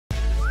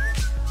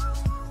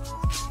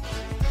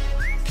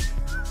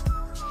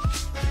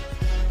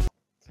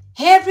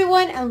Hey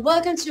everyone, and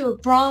welcome to a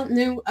brand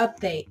new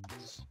update.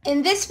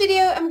 In this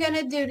video I'm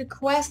gonna do the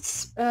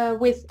quests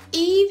with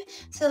Eve,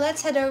 so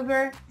let's head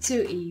over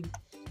to Eve.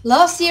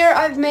 Last year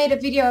I've made a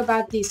video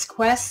about these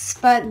quests,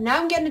 but now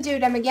I'm gonna do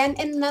them again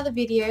in another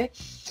video.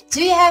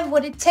 Do you have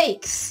what it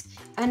takes?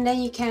 And then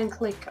you can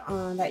click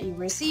on that you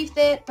received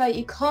it, but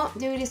you can't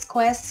do these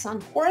quests on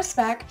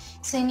horseback,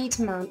 so you need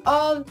to mount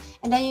up,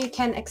 and then you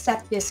can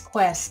accept this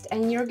quest.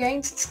 And we're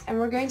going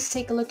to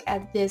take a look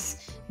at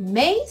this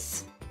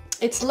maze.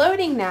 It's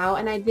loading now,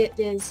 and I did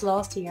this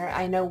last year.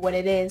 I know what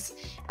it is.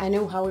 I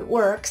know how it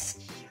works.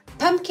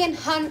 Pumpkin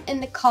hunt in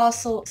the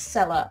castle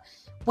cellar.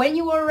 When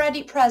you are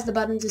ready, press the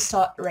button to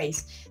start the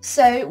race.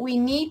 So we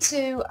need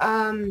to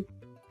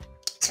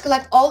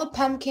collect all the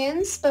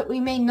pumpkins, but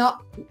we may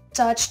not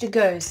touch the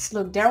ghosts.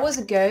 Look, there was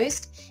a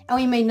ghost, and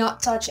we may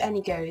not touch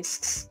any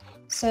ghosts.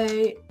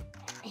 So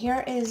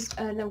here is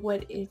how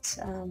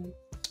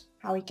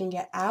we can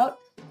get out.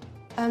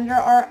 There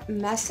are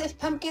massive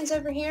pumpkins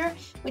over here,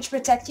 which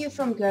protect you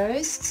from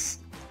ghosts.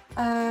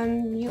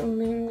 You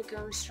immune the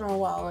ghosts for a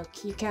while.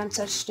 Look, you can't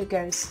touch the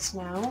ghosts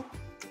now,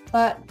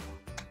 but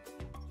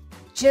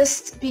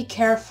just be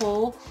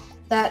careful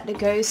that the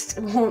ghost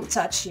won't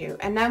touch you.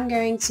 And I'm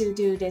going to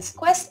do this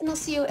quest, and I'll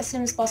see you as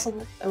soon as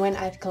possible when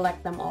I've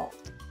collected them all.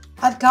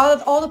 I've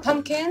gathered all the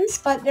pumpkins,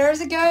 but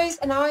there's a ghost,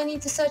 and now I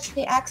need to search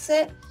the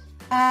exit,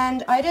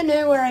 and I don't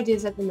know where it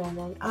is at the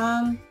moment.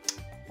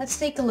 Let's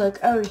take a look.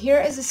 Oh, here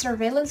is a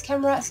surveillance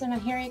camera, so now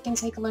here you can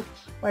take a look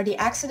where the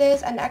exit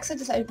is, and the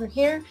exit is over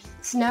here.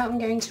 So now I'm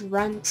going to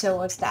run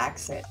towards the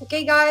exit.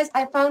 Okay guys,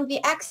 I found the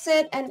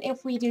exit, and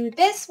if we do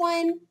this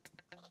one,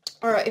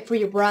 or if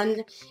we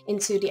run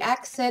into the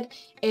exit,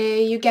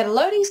 you get a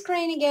loading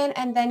screen again,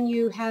 and then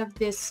you have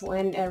this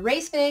one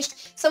race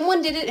finished.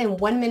 Someone did it in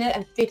 1 minute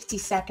and 50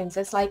 seconds.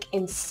 That's like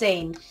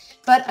insane.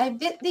 But I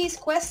did these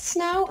quests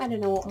now. I don't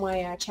know what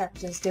my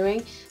character is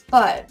doing,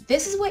 but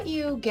this is what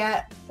you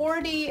get: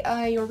 40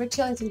 your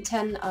vigilance and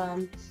 10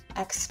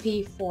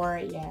 XP for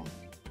your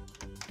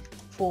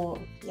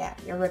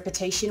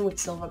reputation with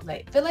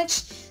Silverblade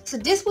Village. So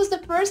this was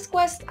the first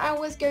quest I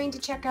was going to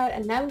check out,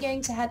 and now I'm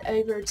going to head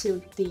over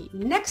to the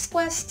next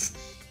quests,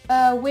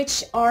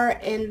 which are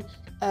in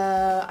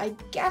I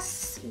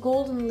guess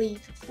Golden Leaf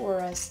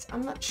Forest.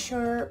 I'm not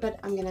sure, but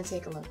I'm gonna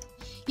take a look.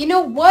 You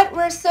know what?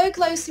 We're so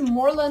close to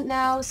Moorland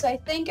now, so I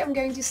think I'm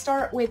going to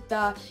start with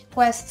the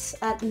quests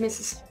at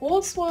Mrs.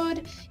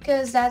 Holtzwood,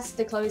 because that's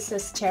the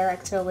closest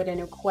character with a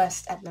new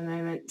quest at the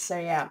moment. So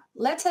yeah,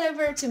 let's head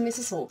over to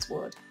Mrs.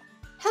 Holtzwood.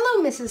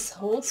 Hello, Mrs.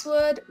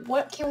 Holtzwood.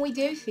 What can we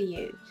do for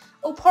you?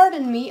 Oh,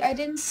 pardon me. I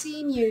didn't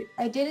see you.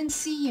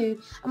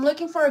 I'm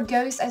looking for a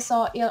ghost I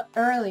saw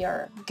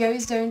earlier.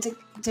 Ghosts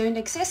don't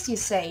exist, you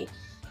say?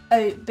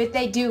 Oh, but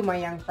they do, my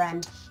young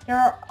friend.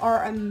 There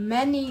are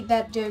many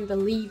that don't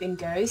believe in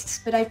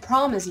ghosts, but I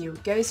promise you,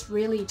 ghosts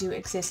really do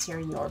exist here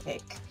in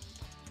Jorvik.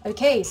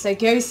 Okay, so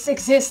ghosts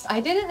exist.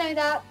 I didn't know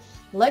that.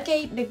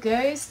 Locate the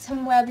ghost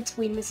somewhere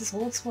between Mrs.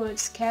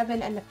 Holtzwood's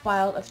cabin and the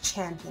file of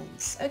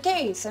champions.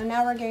 Okay, so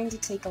now we're going to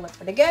take a look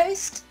for the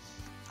ghost.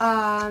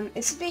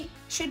 It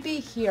should be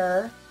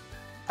here.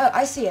 Oh,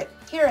 I see it.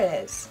 Here it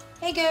is.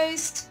 Hey,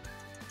 ghost.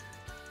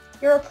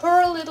 You're a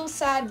poor little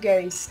sad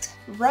ghost.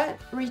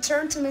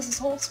 Return to Mrs.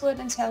 Holtzwood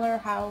and tell her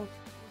how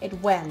it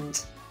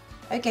went.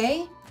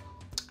 Okay.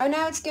 Oh,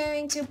 now it's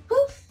going to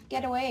poof,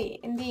 get away.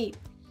 Indeed.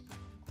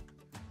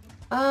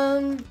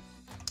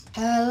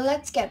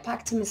 Let's get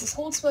back to Mrs.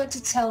 Holtzwood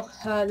to tell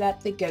her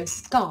that the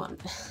ghost is gone.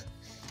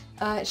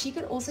 She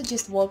could also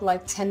just walk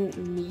like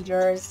 10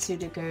 meters to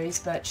the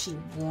ghost, but she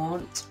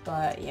won't.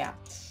 But yeah.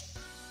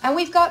 And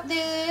we've got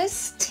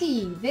this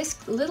tea,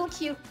 this little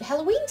cute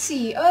Halloween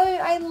tea. Oh,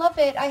 I love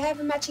it. I have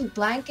a matching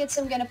blanket,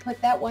 so I'm gonna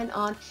put that one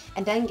on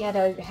and then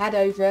head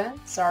over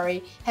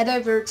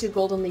to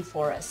Golden Leaf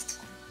Forest.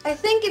 I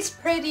think it's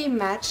pretty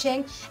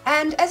matching,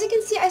 and as you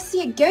can see, I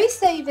see a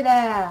ghost over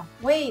there.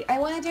 Wait, I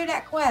want to do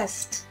that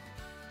quest.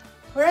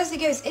 Where is the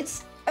ghost?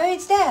 It's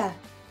there.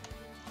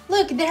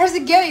 Look, there's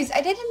a ghost.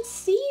 I didn't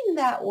see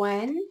that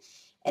one.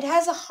 It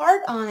has a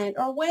heart on it,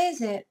 or what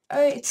is it?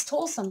 Oh, it's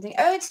told something.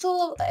 Oh, it's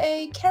told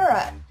a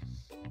carrot.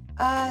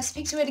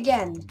 Speak to it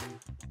again.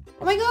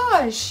 Oh my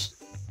gosh!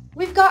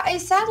 We've got a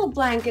saddle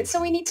blanket,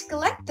 so we need to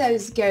collect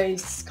those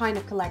ghosts. Kind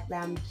of collect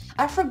them.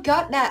 I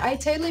forgot that. I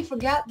totally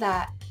forgot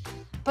that.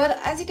 But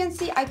as you can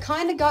see, I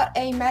kind of got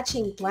a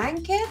matching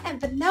blanket,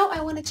 but now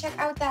I want to check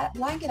out that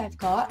blanket I've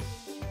got.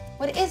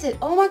 What is it?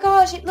 Oh my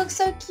gosh, it looks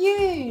so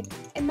cute.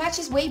 It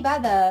matches way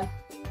better.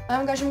 Oh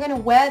my gosh, I'm gonna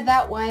wear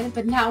that one,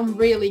 but now I'm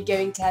really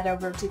going to head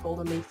over to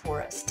Golden Leaf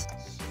Forest.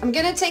 I'm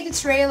gonna take the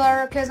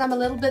trailer because I'm a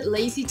little bit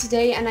lazy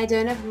today and I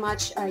don't have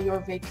much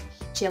Jorvik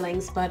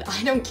chillings, but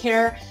I don't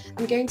care.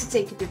 I'm going to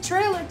take the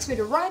trailer to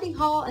the riding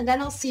hall, and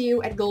then I'll see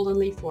you at Golden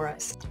Leaf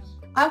Forest.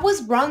 I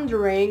was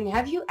wondering,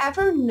 have you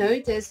ever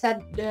noticed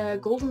that the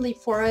Golden Leaf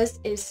Forest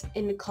is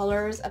in the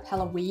colors of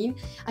Halloween?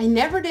 I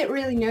never did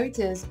really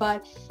notice,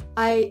 but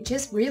I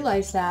just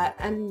realized that,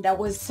 and that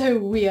was so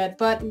weird.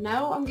 But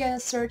now I'm gonna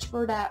search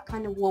for that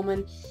kind of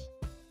woman.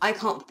 I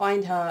can't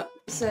find her,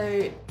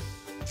 so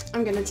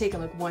I'm gonna take a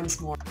look once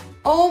more.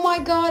 Oh my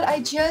god,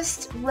 I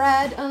just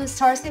read on the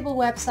Star Stable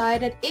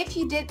website that if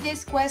you did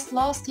this quest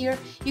last year,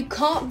 you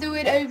can't do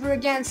it over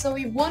again, so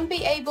we won't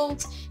be able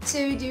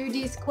to do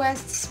these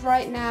quests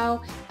right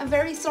now. I'm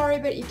very sorry,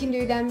 but you can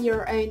do them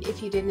your own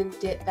if you didn't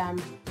did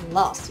them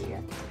last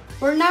year.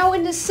 We're now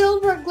in the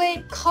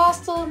Silverglade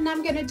Castle and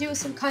I'm gonna do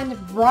some kind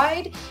of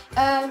ride.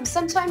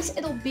 Sometimes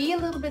it'll be a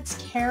little bit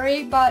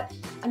scary, but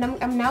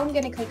I'm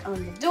gonna click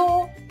on the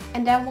door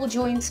and then we'll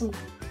join some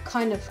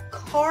kind of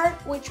cart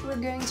which we're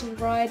going to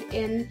ride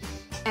in,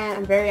 and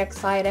I'm very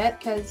excited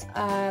because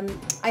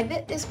I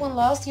did this one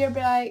last year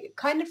but I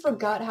kind of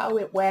forgot how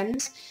it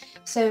went,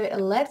 so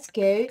let's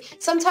go.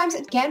 Sometimes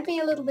it can be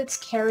a little bit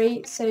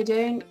scary, so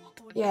don't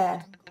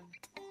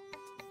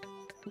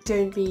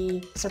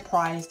be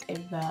surprised if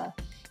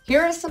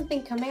here is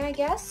something coming, I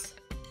guess.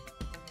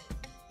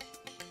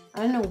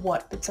 I don't know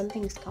what, but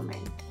something's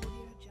coming.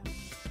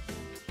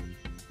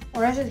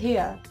 Or is it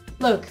here?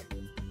 Look.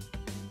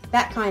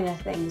 That kind of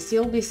thing, so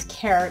you'll be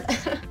scared.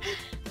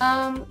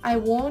 I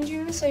warned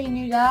you, so you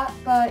knew that,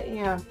 but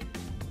yeah.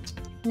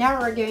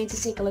 Now we're going to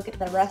take a look at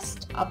the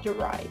rest of the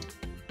ride.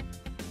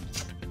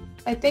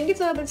 I think it's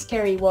a little bit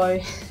scary,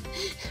 whoa.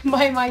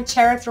 my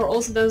character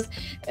also does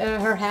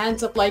her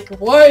hands up like,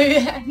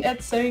 whoa,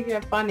 that's so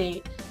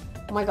funny.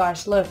 Oh my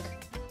gosh, look.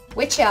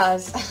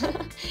 Witches.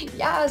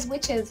 Yes,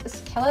 witches. A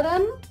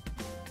skeleton?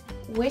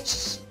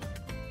 Which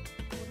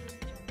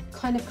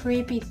kind of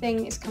creepy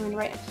thing is coming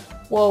right now?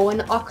 Whoa,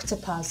 an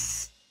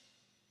octopus.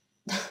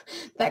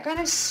 That kind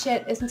of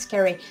shit isn't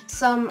scary.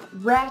 Some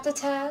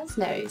rat-a-tas?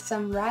 No,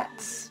 some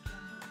rats.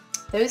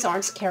 Those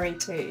aren't scary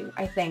too,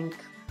 I think.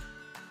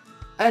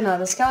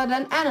 Another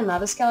skeleton,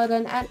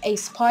 and a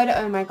spider.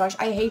 Oh my gosh,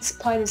 I hate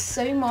spiders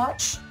so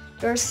much.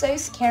 They're so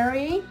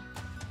scary.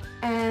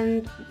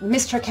 And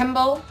Mr.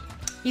 Kimball.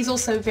 He's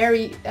also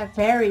very, yeah.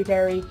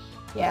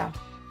 Oh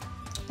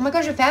my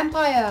gosh, a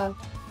vampire.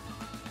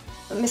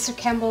 But Mr.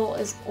 Campbell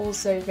is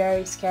also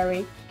very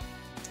scary.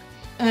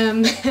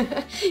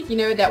 You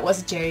know, that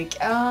was a joke.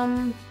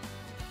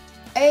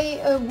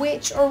 A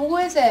witch, or who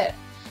is it?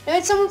 No,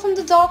 it's someone from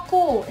the Dark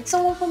Pool. It's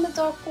someone from the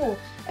Dark Pool.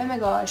 Oh my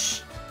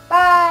gosh.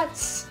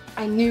 Bats!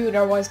 I knew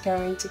there was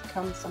going to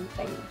come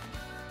something.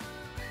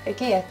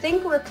 Okay, I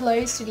think we're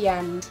close to the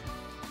end.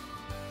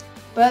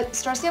 But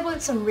Star Stable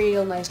did some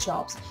real nice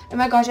jobs. Oh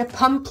my gosh, a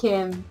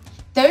pumpkin.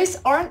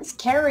 Those aren't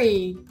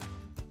scary.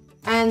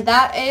 And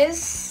that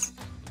is...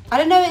 I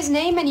don't know his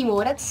name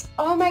anymore. That's...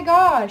 Oh my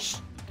gosh.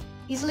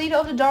 He's leader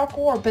of the Dark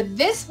War, but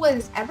this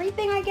was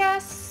everything, I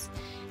guess.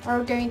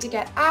 We're going to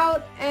get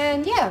out,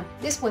 and yeah,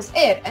 this was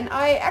it. And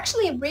I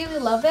actually really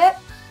love it.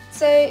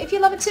 So if you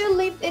love it too,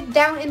 leave it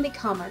down in the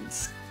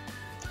comments.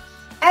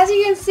 As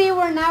you can see,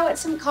 we're now at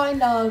some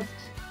kind of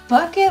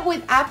bucket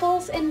with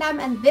apples in them,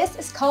 and this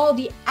is called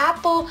the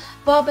apple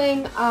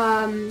bobbing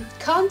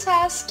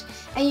contest,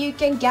 and you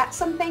can get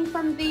something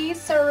from these.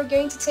 So we're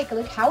going to take a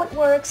look how it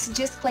works.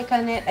 Just click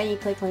on it and you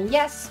click on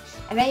yes.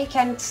 And then you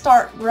can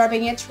start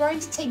rubbing it, trying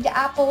to take the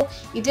apple.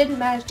 You didn't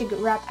manage to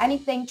grab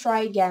anything,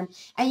 try again.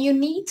 And you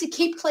need to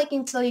keep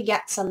clicking till you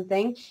get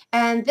something.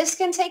 And this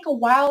can take a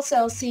while, so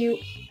I'll see you...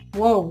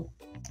 Whoa.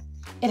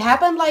 It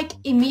happened like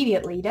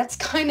immediately. That's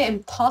kind of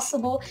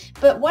impossible.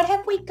 But what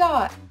have we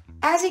got?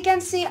 As you can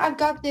see, I've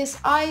got this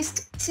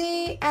iced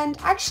tea, and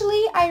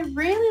actually I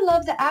really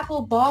love the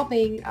apple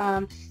bobbing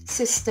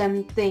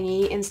system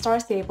thingy in Star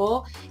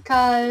Stable,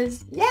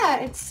 because yeah,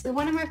 it's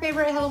one of my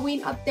favorite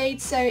Halloween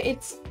updates, so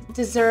it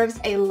deserves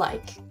a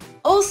like.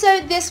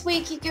 Also, this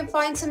week you can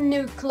find some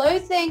new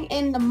clothing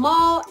in the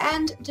mall,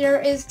 and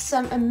there is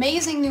some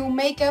amazing new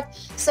makeup,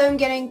 so I'm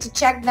getting to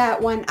check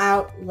that one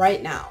out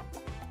right now.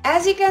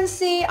 As you can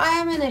see, I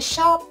am in a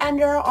shop and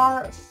there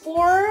are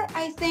 4,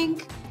 I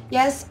think,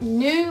 yes,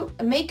 new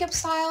makeup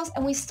styles,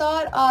 and we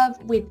start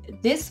off with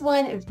this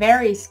one,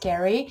 very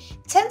scary,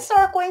 10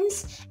 star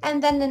coins,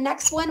 and then the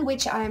next one,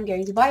 which I am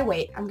going to buy.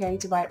 Wait, I'm going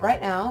to buy it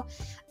right now.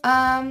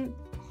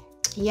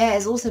 Yeah,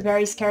 it's also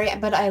very scary,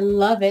 but I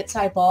love it, so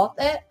I bought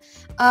it.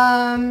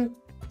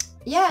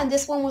 Yeah, and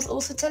this one was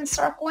also 10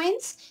 star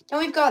coins. Then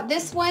we've got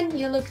this one.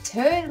 You look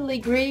totally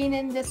green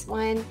in this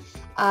one.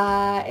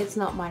 It's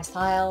not my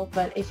style,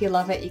 but if you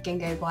love it, you can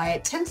go buy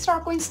it. 10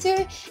 star coins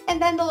too. And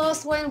then the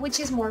last one, which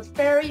is more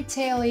fairy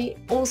tale-y,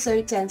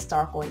 also 10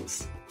 star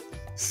coins.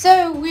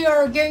 So we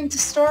are going to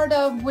start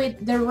off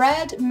with the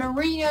red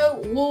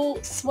merino wool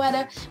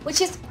sweater, which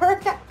is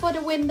perfect for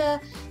the winter.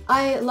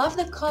 I love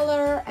the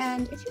color,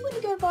 and if you want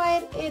to go buy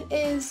it, it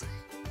is,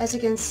 as you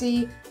can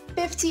see,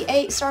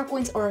 58 star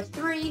coins or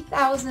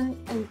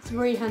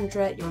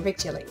 3,300 your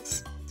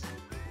victuallings.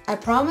 I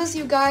promise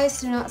you guys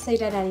to not say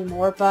that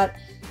anymore, but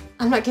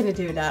I'm not gonna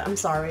do that, I'm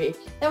sorry.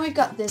 Then we've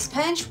got this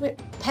pants,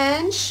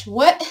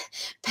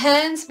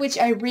 which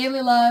I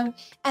really love,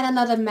 and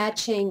another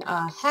matching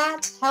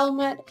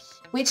helmet,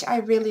 which I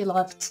really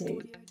love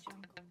too.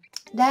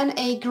 Then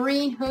a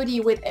green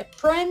hoodie with a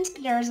print,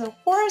 there's a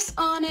horse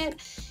on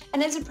it,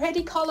 and it's a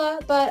pretty color,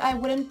 but I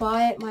wouldn't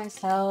buy it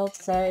myself,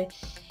 so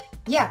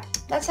yeah,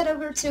 let's head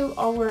over to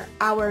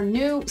our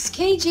new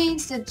skinny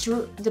jeans,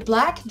 the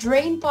black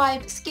drain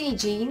pipe skinny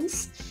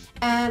jeans.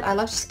 And I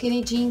love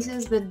skinny jeans,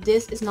 but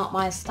this is not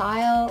my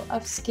style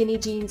of skinny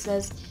jeans.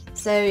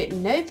 So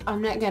nope,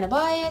 I'm not gonna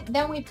buy it.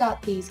 Then we've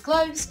got these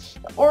gloves,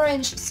 the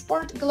orange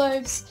sport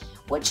gloves,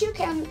 which you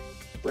can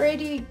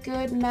pretty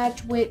good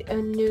match with a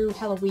new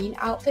Halloween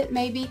outfit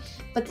maybe,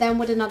 but then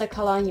with another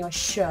color on your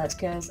shirt,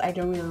 because I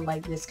don't really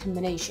like this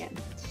combination.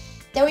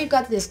 Then we've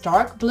got this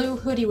dark blue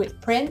hoodie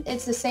with print.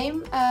 It's the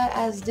same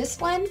as this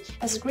one,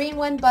 as the green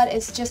one, but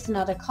it's just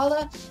another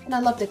color, and I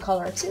love the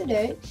color too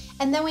though.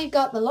 And then we've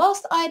got the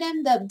last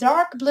item, the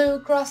dark blue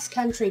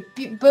cross-country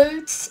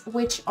boots,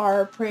 which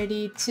are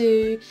pretty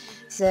too.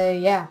 So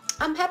yeah,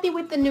 I'm happy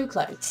with the new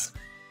clothes.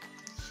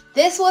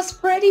 This was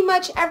pretty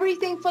much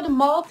everything for the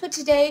mall for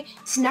today.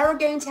 So now we're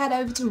going to head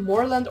over to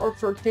Moorland or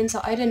Fort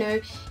Pinta, I don't know.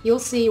 You'll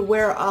see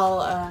where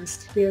I'll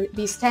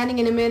be standing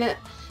in a minute.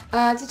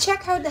 To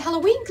check out the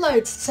Halloween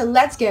clothes, so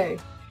let's go.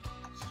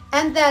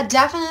 And there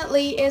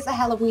definitely is a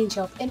Halloween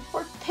shop in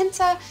Fort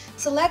Pinta,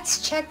 so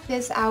let's check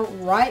this out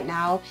right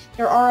now.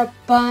 There are a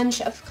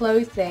bunch of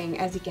clothing,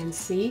 as you can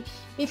see.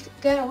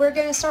 We're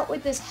gonna start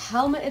with this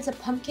helmet. It's a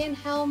pumpkin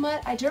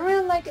helmet. I don't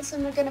really like it, so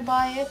I'm not gonna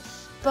buy it.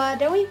 But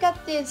then we've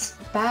got this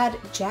bad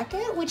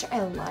jacket, which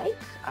I like.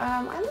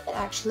 I like it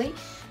actually.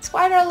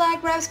 Spider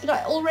leg wraps, but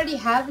I already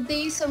have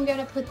these, so I'm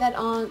gonna put that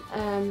on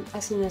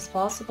as soon as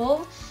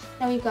possible.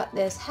 Then we've got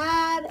this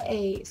hat,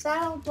 a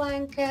saddle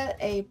blanket,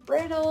 a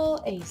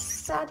bridle, a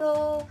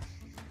saddle,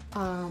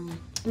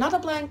 another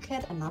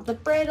blanket, another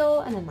bridle,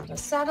 and another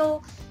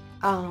saddle,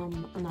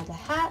 another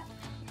hat,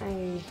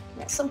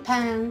 some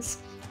pants,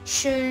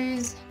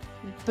 shoes,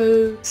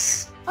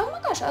 boots. Oh my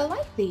gosh, I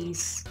like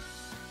these.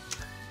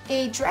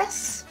 A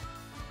dress,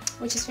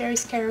 which is very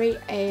scary,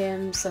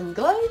 and some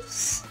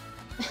gloves.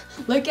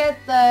 Look at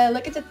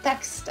the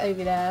text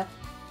over there.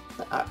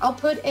 I'll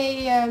put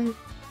a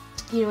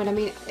you know what I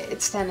mean,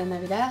 it's standing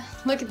over there.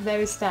 Look at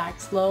those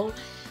stacks, lol.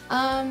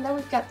 Then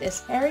we've got this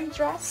fairy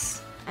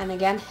dress, and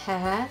again,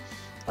 haha,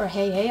 or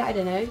hey, I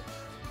don't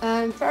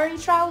know. Fairy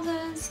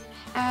trousers,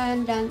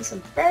 and then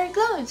some fairy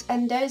gloves,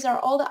 and those are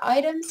all the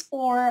items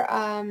for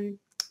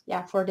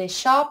for this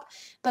shop.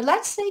 But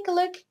let's take a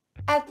look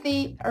at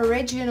the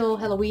original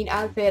Halloween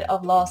outfit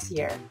of last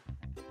year.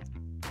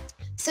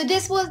 So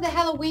this was the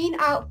Halloween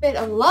outfit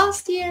of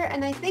last year,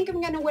 and I think I'm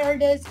gonna wear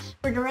this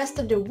for the rest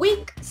of the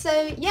week,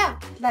 so yeah,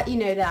 let you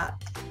know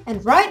that.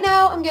 And right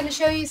now I'm gonna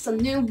show you some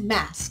new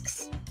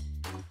masks.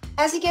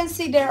 As you can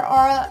see, there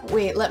are,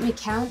 wait, let me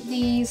count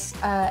these,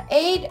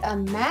 8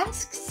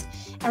 masks,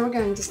 and we're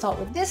going to start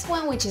with this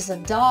one, which is a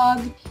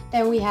dog.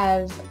 Then we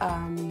have,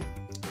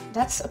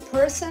 that's a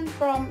person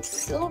from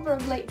Silver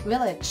Lake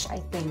Village, I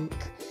think.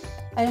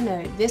 I don't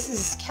know, this is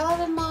a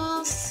skeleton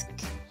mask,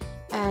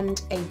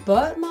 and a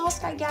bird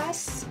mask, I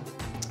guess,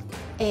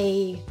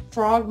 a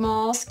frog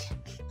mask.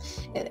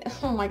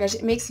 Oh my gosh,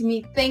 it makes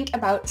me think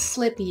about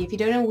Slippy. If you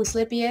don't know who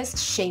Slippy is,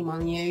 shame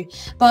on you.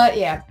 But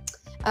yeah,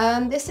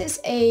 this is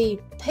a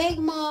pig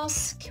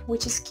mask,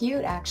 which is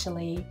cute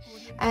actually,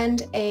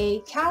 and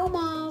a cow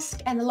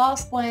mask, and the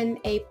last one,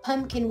 a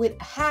pumpkin with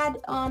a hat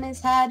on his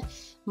head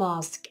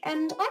mask.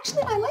 And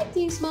actually I like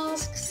these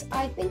masks.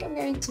 I think I'm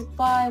going to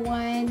buy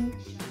one.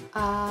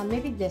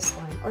 Maybe this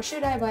one, or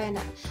should I buy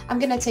another? I'm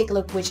gonna take a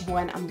look which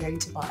one I'm going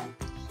to buy.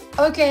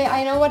 Okay,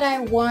 I know what I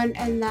want,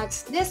 and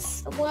that's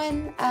this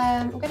one.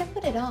 I'm gonna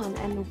put it on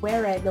and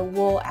wear it the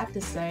whole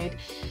episode.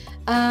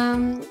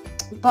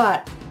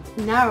 But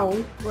now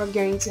we're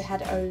going to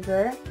head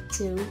over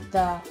to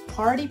the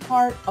party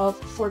part of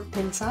Fort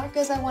Pinta,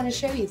 because I want to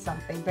show you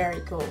something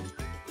very cool.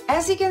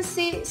 As you can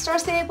see, Star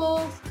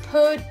Stable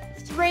put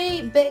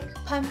 3 big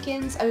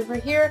pumpkins over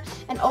here,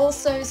 and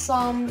also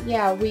some,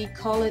 yeah, we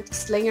call it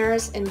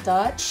slingers in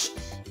Dutch,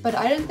 but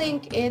I don't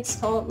think it's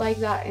called like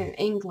that in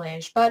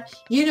English, but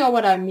you know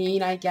what I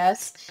mean, I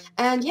guess.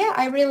 And yeah,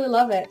 I really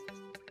love it.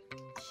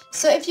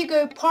 So if you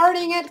go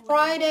partying at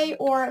Friday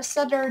or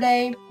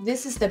Saturday,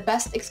 this is the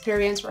best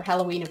experience for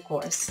Halloween, of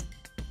course.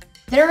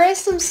 There is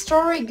some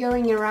story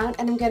going around,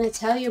 and I'm gonna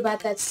tell you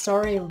about that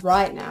story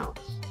right now.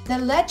 The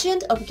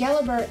legend of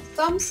Gilbert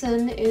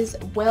Thompson is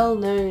well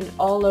known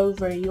all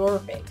over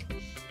Europe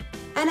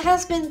and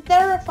has been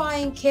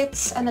terrifying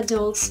kids and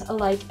adults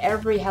alike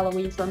every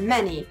Halloween for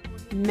many,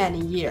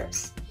 many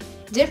years.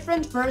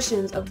 Different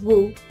versions of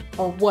who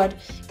or what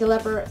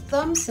Gilbert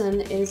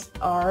Thompson is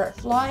are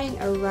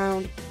flying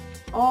around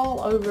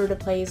all over the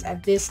place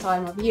at this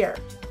time of year,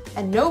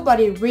 and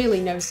nobody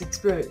really knows the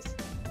truth.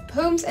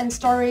 Poems and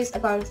stories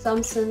about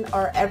Thompson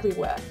are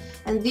everywhere,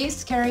 and these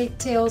scary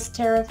tales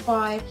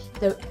terrify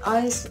the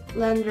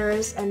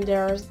Icelanders and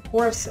their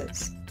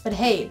horses. But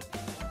hey,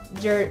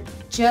 they're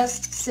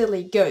just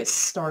silly ghost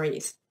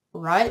stories,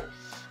 right?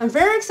 I'm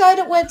very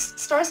excited what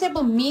Star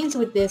Stable means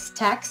with this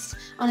text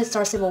on the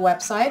Star Stable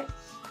website,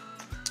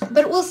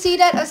 but we'll see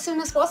that as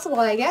soon as possible,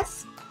 I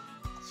guess.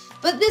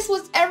 But this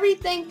was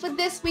everything for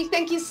this week.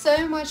 Thank you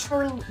so much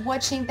for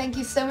watching. Thank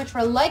you so much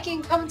for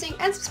liking, commenting,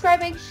 and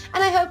subscribing.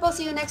 And I hope I'll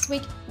see you next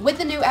week with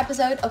a new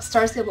episode of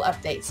Star Stable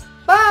Updates.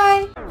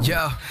 Bye!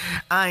 Yo,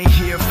 I ain't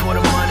here for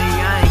the money,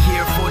 I ain't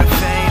here for the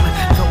fame.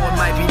 Though it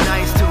might be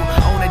nice to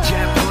own a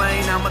jet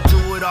plane, I'ma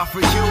do it all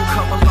for you.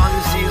 Come along.